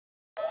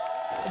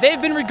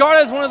They've been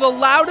regarded as one of the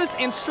loudest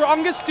and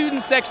strongest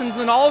student sections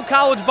in all of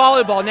college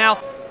volleyball.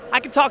 Now, I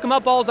can talk them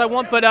up all as I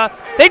want, but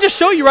they just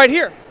show you right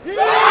here.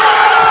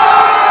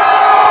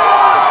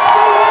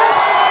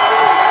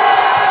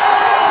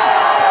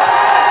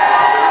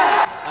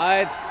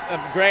 It's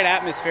a great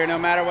atmosphere no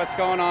matter what's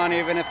going on.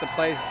 Even if the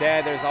play's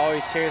dead, there's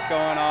always cheers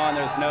going on.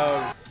 There's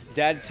no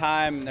dead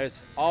time.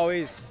 There's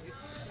always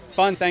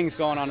fun things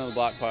going on in the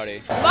block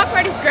party. Block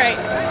party's great.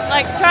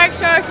 Like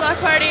Shark block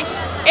party,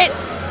 it's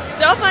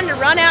so fun to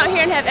run out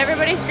here and have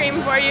everybody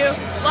screaming for you.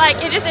 Like,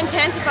 it just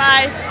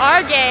intensifies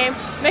our game,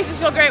 makes us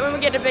feel great when we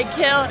get a big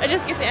kill. It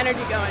just gets the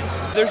energy going.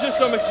 There's just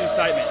so much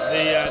excitement.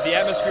 The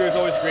atmosphere is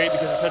always great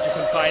because it's such a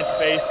confined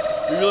space.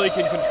 We really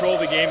can control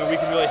the game and we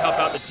can really help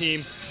out the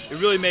team. It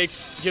really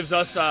gives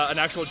us an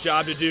actual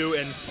job to do,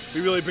 and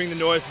we really bring the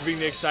noise, bring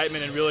the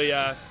excitement, and really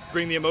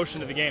bring the emotion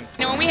to the game.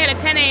 You know, when we had a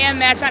 10 a.m.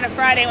 match on a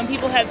Friday when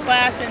people have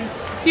class and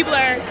people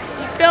are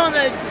filling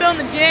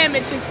the gym,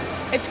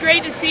 it's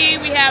great to see.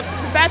 We have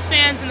the best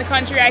fans in the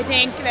country, I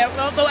think.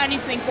 They'll do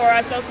anything for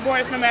us. They'll support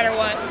us no matter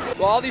what.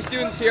 Well, all these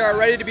students here are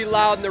ready to be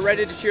loud and they're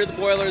ready to cheer the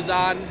Boilers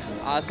on.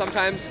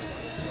 Sometimes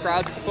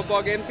crowds at the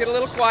football games get a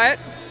little quiet,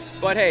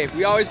 but hey,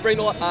 we always bring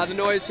the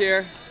noise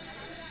here.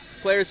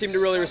 Players seem to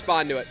really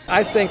respond to it.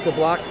 I think the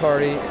block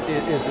party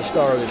is the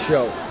star of the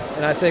show.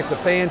 And I think the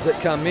fans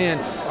that come in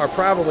are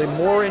probably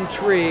more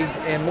intrigued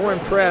and more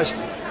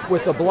impressed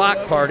with the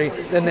block party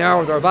than they are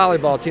with our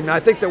volleyball team. And I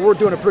think that we're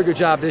doing a pretty good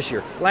job this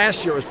year.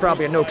 Last year was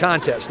probably a no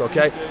contest,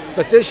 okay?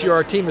 But this year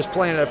our team is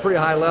playing at a pretty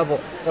high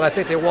level that I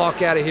think they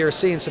walk out of here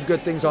seeing some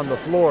good things on the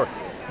floor.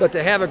 But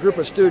to have a group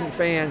of student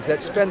fans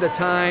that spend the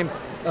time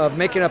of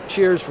making up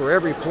cheers for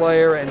every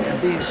player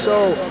and being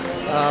so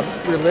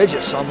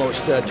religious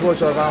almost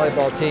towards our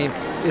volleyball team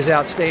is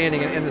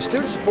outstanding. And the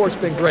student support's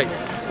been great.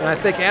 And I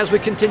think as we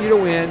continue to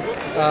win,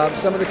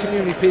 some of the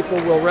community people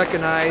will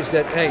recognize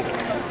that, hey,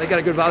 they got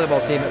a good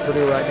volleyball team at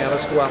Purdue right now.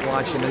 Let's go out and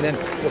watch them, and then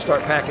we'll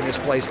start packing this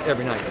place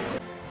every night.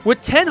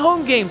 With 10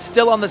 home games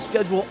still on the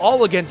schedule,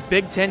 all against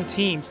Big Ten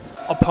teams,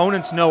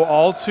 opponents know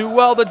all too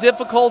well the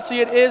difficulty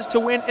it is to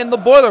win in the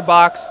Boiler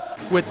Box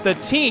with the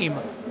team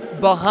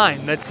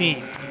behind the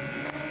team.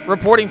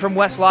 Reporting from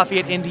West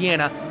Lafayette,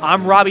 Indiana,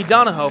 I'm Robbie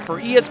Donahoe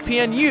for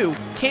ESPNU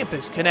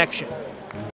Campus Connection.